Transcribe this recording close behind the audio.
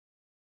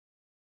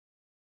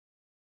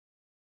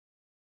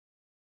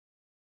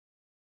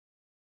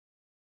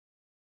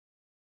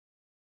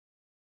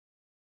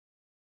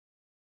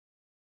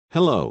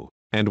Hello,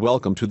 and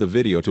welcome to the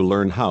video to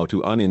learn how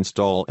to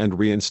uninstall and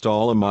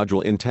reinstall a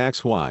module in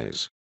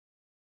TaxWise.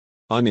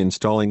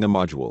 Uninstalling a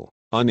module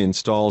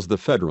uninstalls the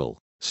federal,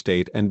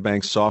 state and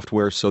bank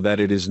software so that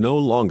it is no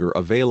longer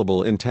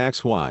available in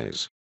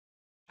TaxWise.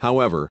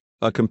 However,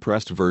 a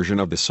compressed version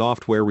of the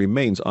software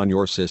remains on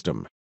your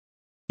system.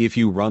 If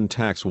you run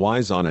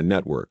TaxWise on a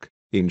network,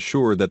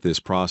 ensure that this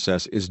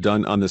process is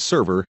done on the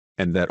server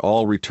and that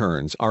all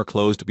returns are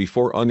closed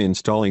before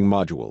uninstalling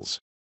modules.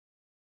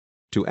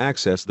 To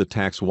access the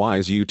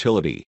TaxWise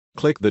utility,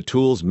 click the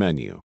Tools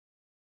menu.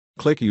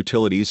 Click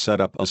Utilities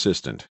Setup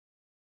Assistant.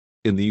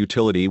 In the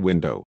Utility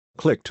window,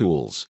 click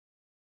Tools.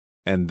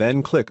 And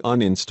then click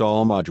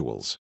Uninstall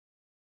Modules.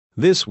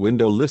 This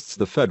window lists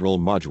the federal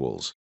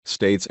modules,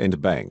 states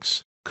and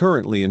banks,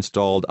 currently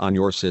installed on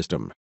your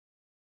system.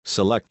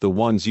 Select the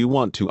ones you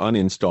want to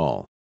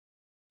uninstall.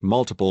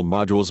 Multiple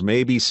modules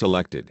may be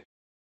selected.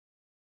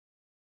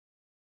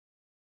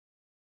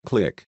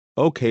 Click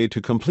OK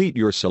to complete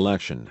your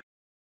selection.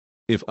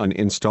 If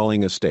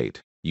uninstalling a state,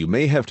 you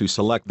may have to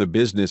select the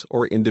business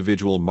or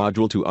individual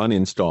module to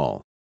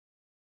uninstall.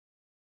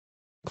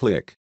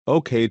 Click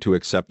OK to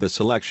accept the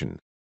selection.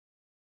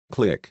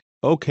 Click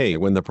OK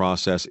when the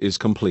process is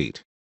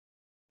complete.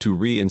 To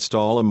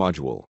reinstall a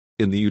module,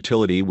 in the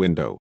Utility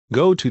window,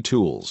 go to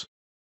Tools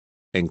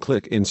and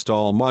click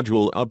Install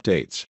Module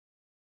Updates.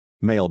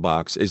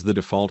 Mailbox is the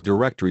default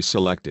directory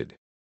selected.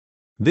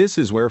 This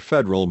is where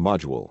federal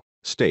module,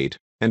 state,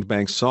 and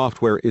bank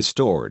software is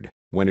stored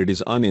when it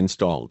is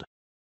uninstalled.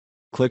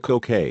 Click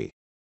OK.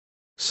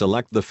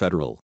 Select the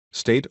federal,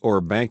 state or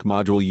bank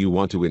module you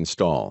want to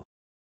install.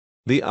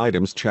 The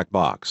Items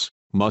checkbox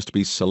must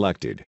be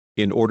selected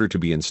in order to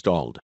be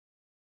installed.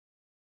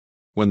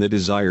 When the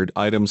desired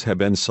items have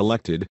been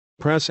selected,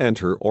 press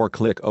Enter or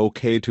click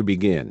OK to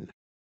begin.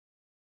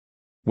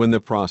 When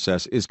the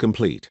process is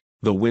complete,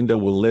 the window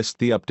will list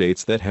the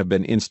updates that have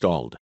been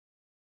installed.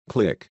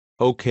 Click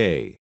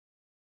OK.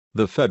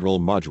 The federal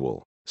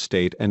module,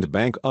 state and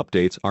bank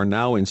updates are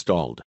now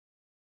installed.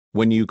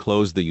 When you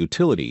close the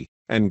utility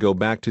and go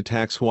back to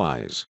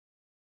TaxWise,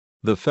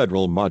 the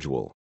federal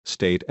module,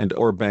 state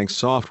and/or bank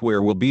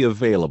software will be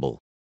available.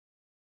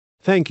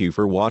 Thank you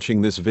for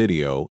watching this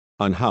video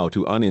on how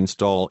to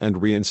uninstall and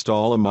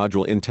reinstall a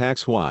module in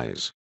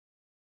TaxWise.